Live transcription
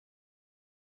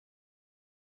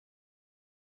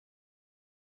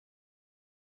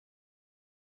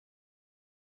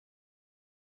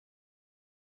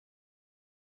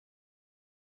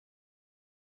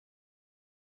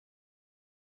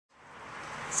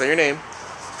Say your name.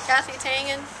 Kathy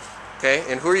Tangen. Okay,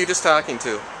 and who are you just talking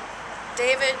to?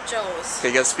 David Kjos. Okay,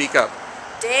 you gotta speak up.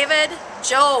 David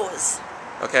Kjos.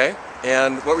 Okay,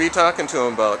 and what were you talking to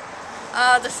him about?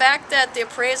 The fact that the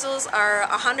appraisals are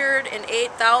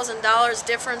 $108,000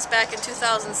 difference back in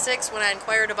 2006 when I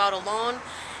inquired about a loan,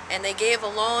 and they gave a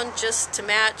loan just to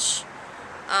match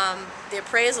the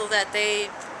appraisal that they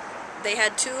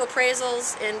had two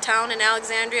appraisals in town in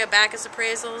Alexandria, Backhaus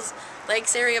Appraisals,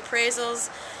 Lakes Area Appraisals,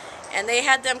 and they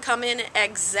had them come in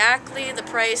exactly the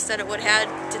price that it would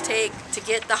have to take to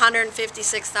get the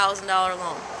 $156,000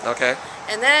 loan. Okay.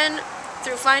 And then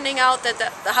through finding out that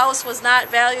the house was not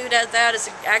valued at that, it's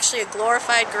actually a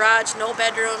glorified garage, no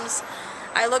bedrooms.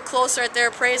 I looked closer at their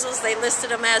appraisals. They listed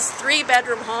them as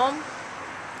 3-bedroom home.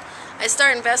 I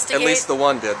started investigating. At least the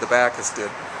one did, the Backhaus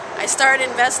did. I started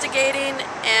investigating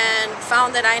and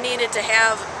found that I needed to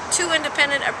have 2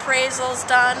 independent appraisals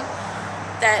done,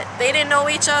 that they didn't know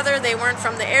each other, they weren't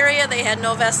from the area, they had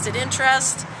no vested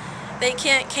interest. They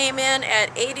came in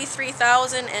at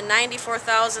 $83,000 and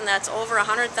 $94,000. That's over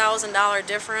 $100,000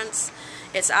 difference.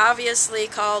 It's obviously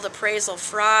called appraisal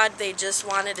fraud. They just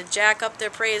wanted to jack up their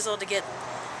appraisal to get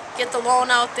the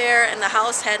loan out there, and the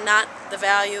house had not the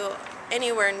value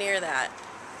anywhere near that.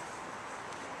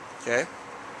 Okay.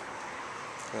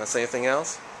 You want to say anything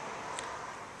else?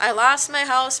 I lost my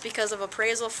house because of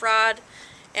appraisal fraud,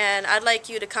 and I'd like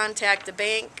you to contact the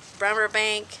bank, Bremer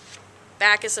Bank,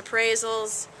 Backhaus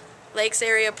Appraisals, Lakes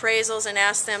Area Appraisals, and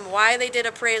ask them why they did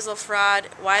appraisal fraud,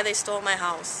 why they stole my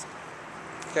house.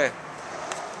 Okay.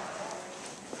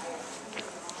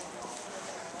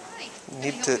 Hi.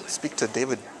 Need to speak to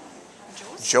David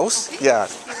Kjos? Kjos? Okay. Yeah.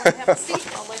 If you want to have a seat,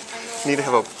 I'll let you know. Need to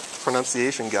have a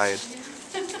pronunciation guide.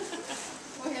 Go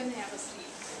ahead and have a seat.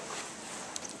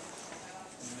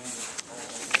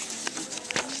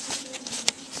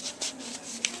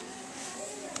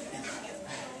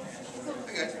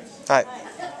 Hi.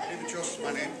 David Kjos is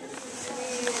my name.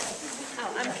 Oh,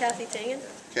 I'm Kathy Tangen.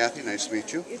 Kathy, nice to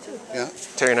meet you. You too. Yeah.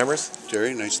 Terry Numbers?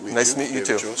 Terry, nice to meet you. Nice to meet you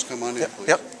David too. Kjos, come on in, Yep. please.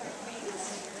 Yep.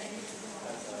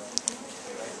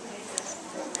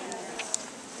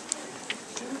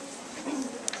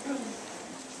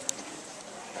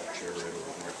 Chair right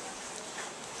over there.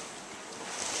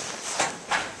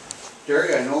 Terry,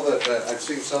 I know that I've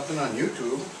seen something on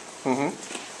YouTube. Mm-hmm.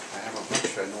 I have a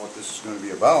hunch I know what this is going to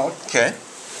be about. Okay.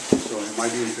 So am I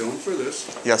being filmed for this?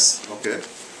 Yes. Okay.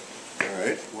 All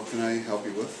right. What can I help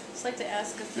you with? I'd like to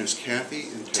ask a few, There's Kathy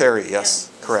and Terry, yes.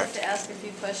 I'd like Correct. to ask a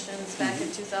few questions. Back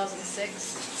in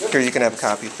 2006, Here, you can have a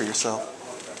copy for yourself.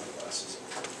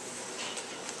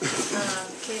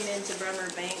 came into Bremer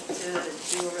Bank to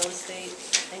do a real estate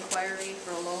inquiry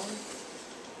for a loan.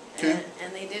 Okay.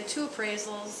 And they did 2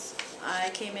 appraisals.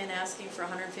 I came in asking for a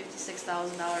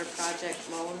 $156,000 project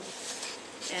loan.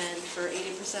 And for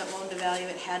 80% loan to value,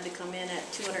 it had to come in at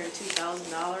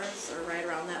 $202,000, or right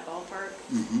around that ballpark.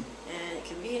 Mm-hmm. And it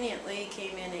conveniently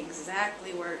came in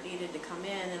exactly where it needed to come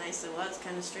in. And I said, well, that's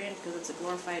kind of strange because it's a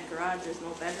glorified garage. There's no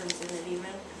bedrooms in it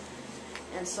even.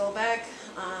 And so back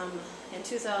in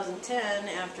 2010,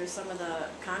 after some of the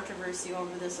controversy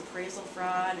over this appraisal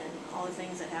fraud and all the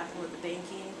things that happened with the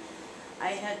banking, I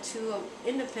had 2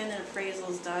 independent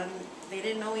appraisals done. They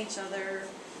didn't know each other,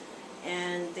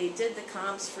 and they did the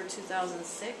comps for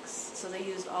 2006, so they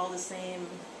used all the same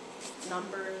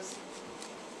numbers.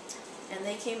 And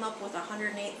they came up with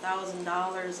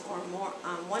 $108,000 or more.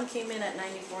 One came in at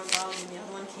 $94,000, the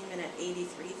other one came in at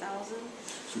 $83,000.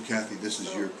 So Kathy, this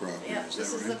is your property, Yeah, is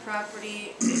this that is right? the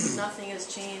property. Nothing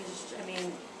has changed. I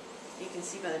mean, you can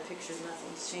see by the pictures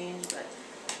nothing's changed, but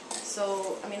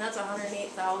so I mean that's a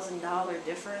 $108,000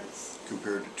 difference.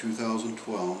 Compared to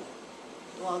 2012.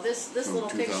 Well, this From little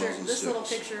picture,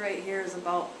 2006. right here is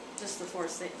about just the for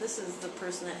sale. This is the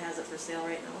person that has it for sale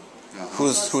right now.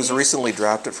 Who's recently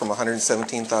dropped it from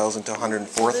 $117,000 to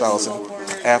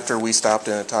 $104,000 after we stopped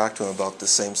in and talked to him about the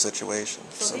same situation.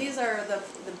 So these are the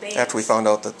banks. After we found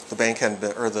out that the bank hadn't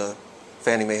been, or the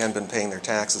Fannie Mae hadn't been paying their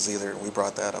taxes either, we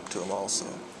brought that up to them also.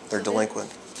 They're So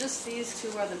delinquent. Just these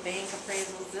 2 are the bank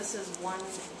appraisals. This is one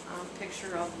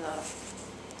picture of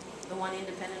the one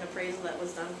independent appraisal that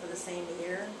was done for the same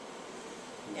year,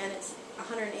 and it's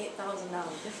 $108,000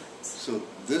 difference. So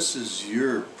this is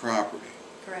your property,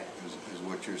 Correct. is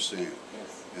what you're saying.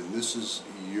 Yes. And this is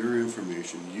your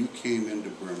information. You came into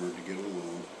Bremer to get a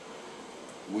loan.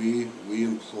 We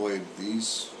employed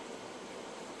these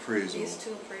appraisals. These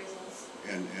 2 appraisals.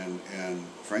 And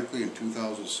frankly, in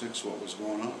 2006, what was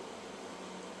going on?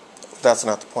 That's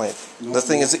not the point. No, The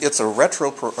thing no. is, it's a retro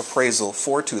appraisal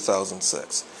for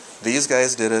 2006. These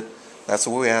guys did it. That's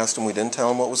what we asked them. We didn't tell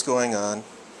them what was going on.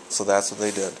 So that's what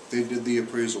they did. They did the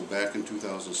appraisal back in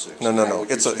 2006. No, no, no.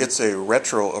 What'd you say? It's a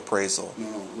retro appraisal. No,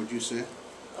 what'd you say?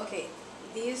 Okay,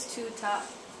 these two top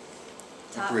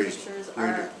Appraisal, pictures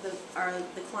right are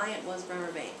the client was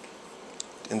Bremer Bank.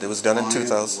 And it was done in Client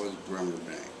 2000. was Bremer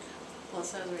Bank. Well, it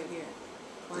says right here,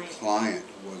 The client. client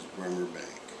was Bremer Bank.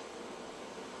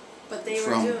 But they were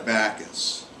From doing.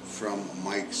 Bacchus, from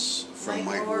Mike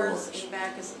Roers Roers. and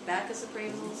Bacchus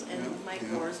Appraisals and Yeah, Mike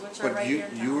yeah. Roers, which are But right here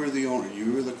in town. you were the owner,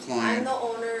 you were the I'm client, the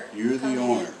owner. You're the coming in.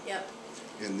 owner. Yep,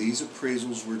 and these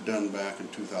appraisals were done back in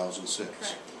 2006.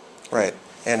 correct. Right.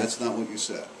 And That's not what you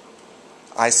said.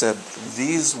 I said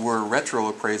these were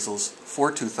retro appraisals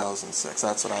for 2006.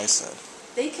 That's what I said.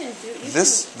 They can do.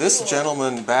 This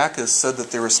gentleman Bacchus said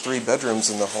that there was 3 bedrooms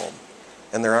in the home,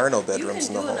 and there are no bedrooms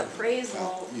in You the can do an home. appraisal.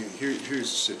 Well, here's the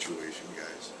situation,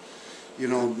 guys. You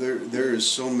know, there is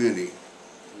so many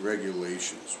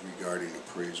regulations regarding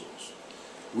appraisals.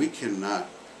 We cannot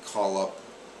call up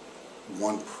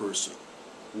one person,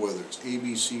 whether it's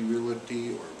ABC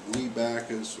Realty or Lee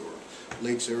Bacchus or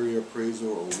Lakes Area Appraisal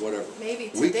or whatever.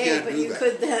 Maybe We today, can't but do you that.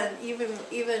 could then even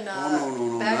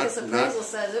No, Bacchus not- Appraisal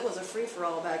says it was a free for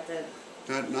all back then.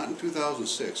 Not in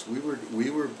 2006. We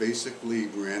were basically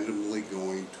randomly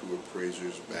going to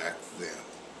appraisers back then,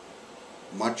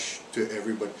 much to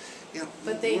everybody. Yeah,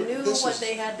 But they knew this what is-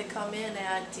 they had to come in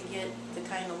at to get the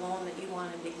kind of loan that you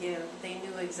wanted to give. They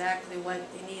knew exactly what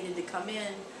they needed to come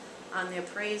in on the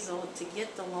appraisal to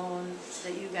get the loan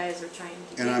that you guys are trying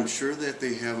to get. And I'm sure that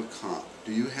they have a comp.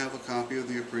 Do you have a copy of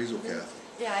the appraisal, Mhm. Kathy?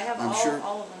 Yeah, I have I'm sure-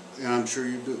 all of them. And I'm sure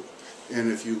you do.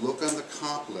 And if you look on the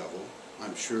comp level,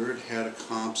 I'm sure it had a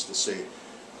comps to say,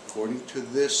 according to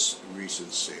this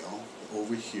recent sale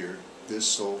over here, this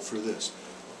sold for this.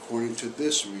 According to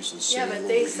this recent sale Yeah, over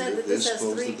but here, they said that this has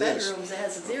goes to 3 this. bedrooms, it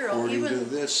has 0. According to Even,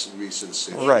 this recent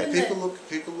sale. Right. Take a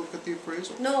look at the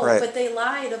appraisal. no, Right. but they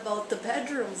lied about the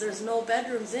bedrooms. There's no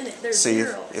bedrooms in it. There's See,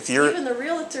 0. if you're- Even the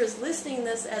realtor's listing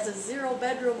this as a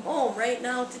 0-bedroom home right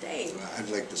now today. I'd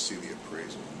like to see the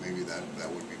appraisal. Maybe that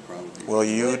would be probably. Well,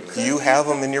 you Could have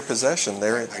them in your possession.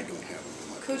 They're I don't have them in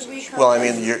my Could we possession. come well. I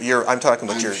in? mean, I'm talking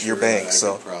about I'm your sure bank. that I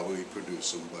So could probably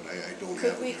produce them, but I don't have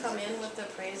Could them. we in come my in possession. with the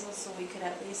appraisal so we could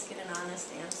at least get an honest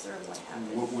answer of what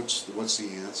happened? What's the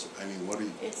answer? I mean, what do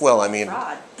you? It's Well, I called mean,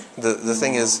 fraud. the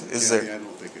thing is Yeah, there I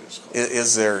don't think it is called.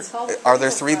 is there It's called are there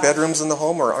appraisal 3 fraud. bedrooms in the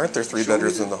home, or aren't there 3 Show me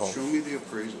bedrooms in the home? Show me the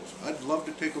appraisals. I'd love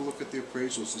to take a look at the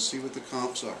appraisals to see what the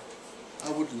comps are. I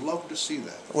would love to see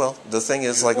that. Well, the thing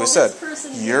is, like Well, we said, this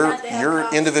person your had to have your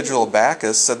copies individual too.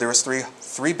 Bacchus said there was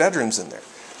three bedrooms in there.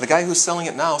 The guy who's selling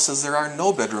it now says there are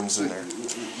no bedrooms in there.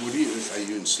 Are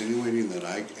you insinuating that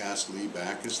I asked Lee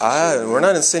Bacchus? to say We're that?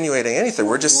 not insinuating anything.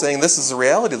 We're just saying this is the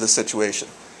reality of the situation.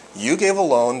 You gave a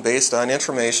loan based on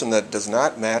information that does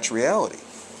not match reality.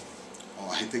 Oh,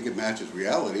 I think it matches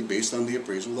reality based on the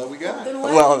appraisal that we got. Then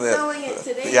why Well, are you selling it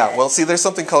today? Yeah, well, see, there's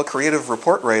something called creative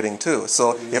report writing, too.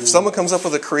 So if someone comes up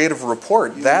with a creative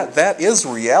report, that is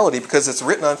reality because it's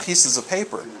written on pieces of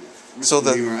paper. So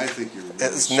Mr. Bremer, I think you're really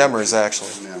it's Nemers, searching.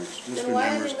 actually. Nemers. Then Mr. why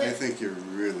are Nemers, they I think you're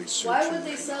really searching. Why would they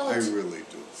right sell now. it I to- really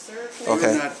do. Sir,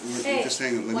 Okay. Hey, Just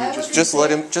hang on. why Let me would just. they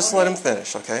just let him Okay.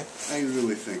 finish, okay? I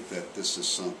really think that this is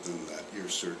something that you're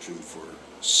searching for.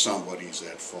 Somebody's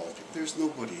at fault. There's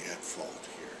nobody at fault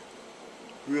here.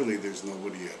 Really, there's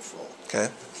nobody at fault. Okay.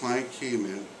 The client came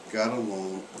in, got a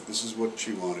loan. This is what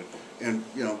she wanted, and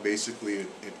basically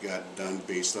it got done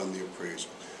based on the appraisal.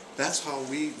 That's how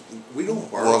we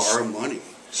don't borrow Well, our money.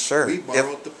 Sure. We If-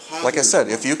 borrow deposit. like I said,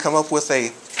 if you come up with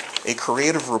a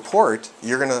creative report,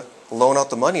 you're going to loan out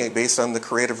the money based on the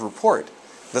creative report.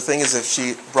 The thing is, if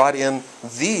she brought in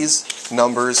these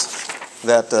numbers,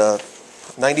 that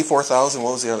 94,000,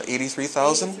 what was the other,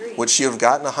 83,000, 83. would she have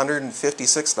gotten a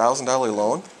 $156,000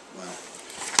 loan? Well,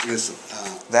 listen.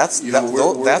 That's You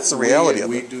know, that's the reality of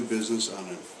we it. do business on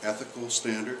an ethical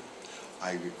standard.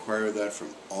 I require that from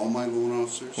all my loan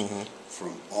officers, Mm-hmm.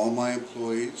 from all my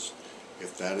employees.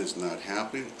 If that is not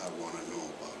happening, I want to know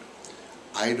about it.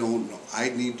 I don't know. I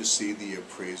need to see the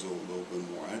appraisal a little bit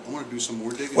more. I want to do some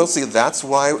more digging. Well, see, that's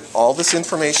why all this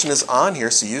information is on here,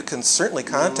 so you can certainly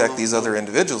contact these other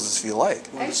individuals if you like.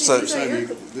 Well, Actually, So- these are your-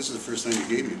 this is the first time you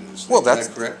gave me this. Well, Is that's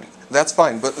that correct? That's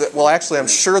fine, but well, actually, I'm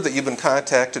sure that you've been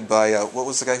contacted by what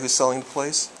was the guy who's selling the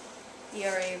place?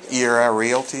 ERA. ERA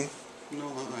Realty. No,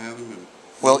 I haven't been.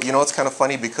 Well, you know, it's kind of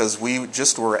funny because we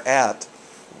just were at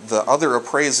the other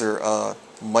appraiser,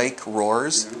 Mike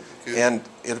Roers, Yeah, okay. and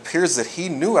it appears that he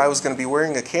knew I was going to be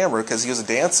wearing a camera because he was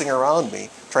dancing around me,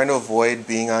 trying to avoid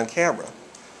being on camera.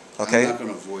 Okay? I'm not going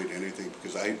to avoid anything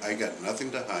because I got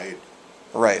nothing to hide.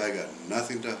 Right. I got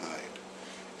nothing to hide.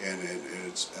 And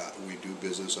it's we do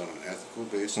business on an ethical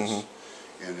basis. Mhm.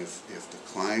 And if the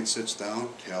client sits down,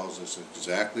 tells us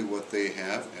exactly what they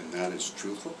have, and that is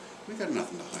truthful, we got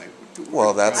nothing to hide.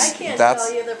 Well, that's- I can't that's-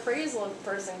 tell you, the appraisal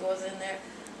person goes in there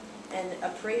and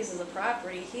appraises a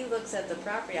property, he looks at the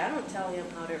property, I don't tell him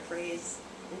how to appraise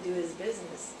and do his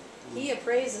business. He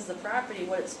appraises the property,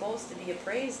 what it's supposed to be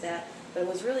appraised at, but it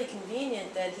was really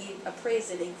convenient that he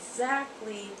appraised it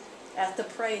exactly at the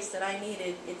price that I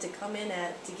needed it to come in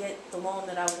at to get the loan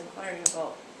that I was inquiring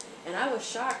about. And I was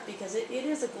shocked because it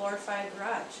is a glorified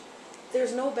garage.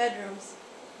 There's no bedrooms,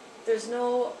 there's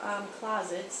no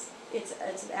closets, it's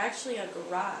actually a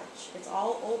garage, it's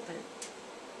all open.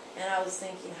 And I was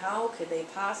thinking, how could they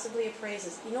possibly appraise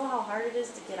this? You know how hard it is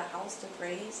to get a house to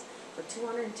appraise for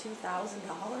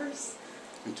 $202,000?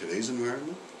 In today's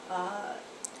environment?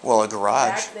 Well, a garage.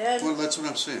 Back then, Well, that's what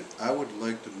I'm saying. I would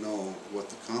like to know what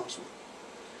the comps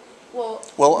were.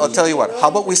 Well, I'll tell you what. How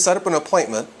about we set up an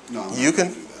appointment? No, I'm You not can.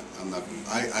 gonna do that. I'm not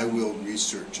gonna, I will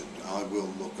research it. I will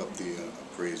look up the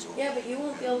appraisal. yeah, but you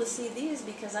won't be able to see these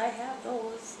because I have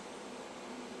those.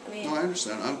 I mean, No, I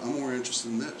understand. I'm more interested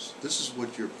in this. This is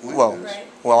what your point Well, is. right.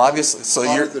 well, obviously. So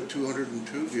How you're. did the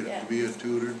 202 get Yeah. to be a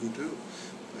 202?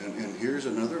 And here's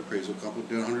another appraisal company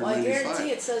did well, I 195.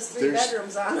 guarantee it says 3 There's-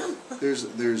 bedrooms on them.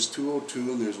 There's 202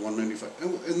 and there's 195,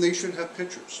 and they should have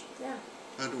pictures. Yeah.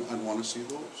 I'd want to see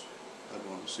those. I'd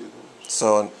want to see those.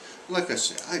 So Like I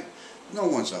say, no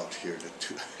one's out here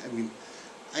to. I mean,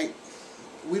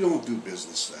 we don't do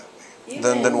business that way.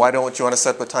 then why don't you want to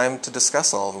set up a time to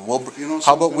discuss all of them? We'll. You know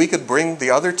How about something? we could bring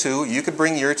the other two? You could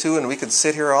bring your two, and we could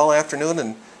sit here all afternoon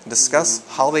and discuss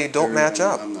how they don't match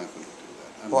up. I'm not going to do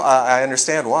that. Well, I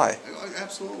understand why.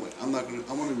 Absolutely. I'm not going to.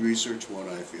 I want to research what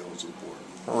I feel is important.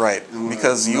 Right, I'm gonna-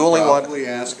 because I'm you gonna only want. probably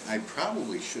ask. I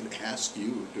probably should ask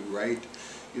you to write,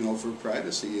 for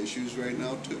privacy issues right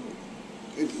now too.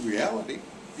 In reality,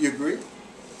 you agree?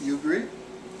 You agree?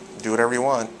 Do whatever you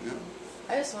want. Yeah.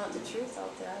 I just want the truth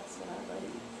out there. That's what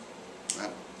I'd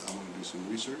like. I'm going to do some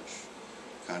research.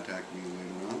 Contact me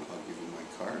later on. I'll give you my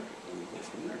card, and we'll go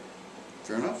from there.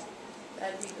 Fair enough?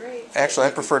 That'd be great. Actually,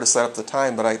 I prefer to set up the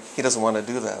time, but he doesn't want to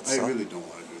do that. I So. really don't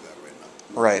want to do that right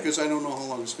now. Right. Because I don't know how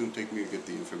long it's going to take me to get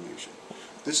the information.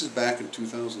 This is back in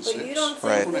 2006. But you don't think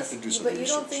Right. I'm going to have this, to do some but you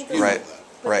research. don't think You this, know Right. that.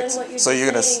 but Right. then what you're So you're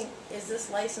gonna saying is this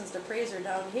licensed appraiser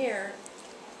down here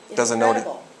is Doesn't know it.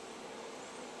 credible.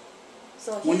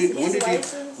 So When he's did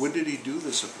licensed. when did he do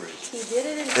this appraisal? He did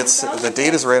it in It's 2006. the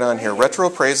date is right on here. Right Retro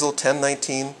appraisal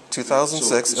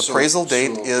 10/19/2006. Appraisal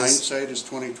date so is. hindsight is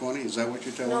 2020. Is that what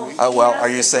you're telling No. me? Well, Yeah, are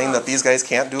you it's saying not. that these guys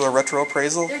can't do a retro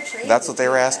appraisal? They're trained That's to what they do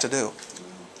were asked to that.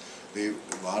 do.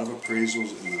 A lot of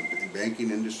appraisals in the banking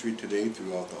industry today,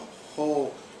 throughout the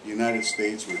whole United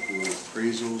States, we're doing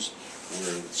appraisals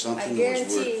where something was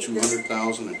guarantee worth this-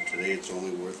 200,000 and today it's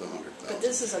only worth 100,000. But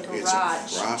this is a It's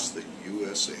garage. across the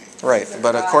USA. Right, These are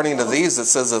but according to garage these, it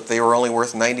says that they were only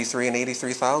worth 93 and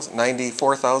 83,000,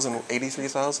 94,000,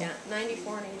 83,000. Yeah,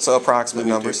 94 and 80. So approximate Let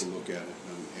me numbers. take a look at it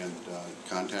and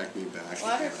contact me back.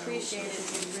 Well, I'd and I will appreciate it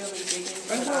send if you really dig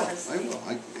into I it, will, honestly.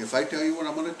 I will. If I tell you what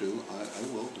I'm going to do,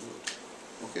 I will do it.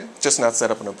 Okay? Just not set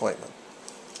up an appointment.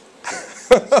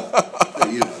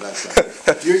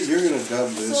 That's you're going to dub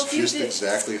this So if you just did-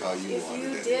 exactly how you If wanted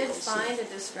you it. did Will, so. find a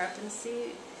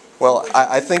discrepancy, Well,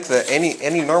 I think that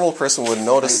any normal person would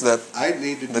notice that. I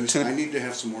need to the do. two- I need to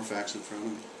have some more facts in front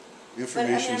of me. but I mean,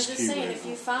 Information I'm is just key saying, right if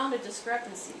now. you found a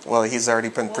discrepancy, Well, he's already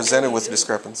been What presented would you with do?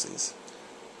 discrepancies.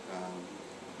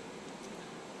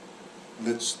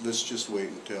 Let's just wait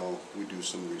until we do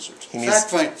some research. He needs-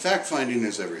 Fact finding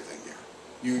is everything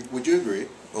here. Would you agree?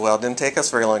 Well, it didn't take us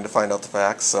very long to find out the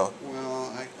facts, so.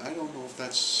 Well, I don't know if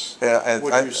that's Yeah,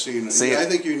 what you're seeing. see, I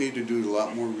think you need to do a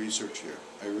lot more research here.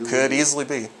 I really could do. easily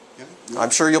be. Yeah, I'm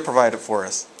sure you'll provide it for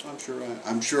us.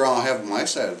 I'm sure I'll have my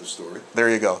side of the story. There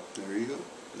you go. There you go.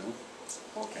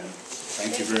 No. okay.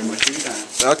 Thank you very much for your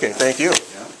time. Okay, thank you.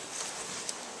 Yeah.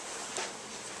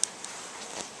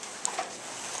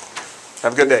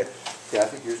 Have a good day.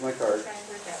 Kathy, here's my card.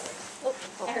 Oh,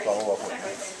 okay. Follow up with me.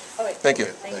 All right. Thank you.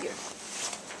 Okay, Thank you.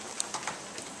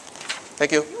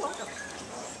 Thank you. You're welcome.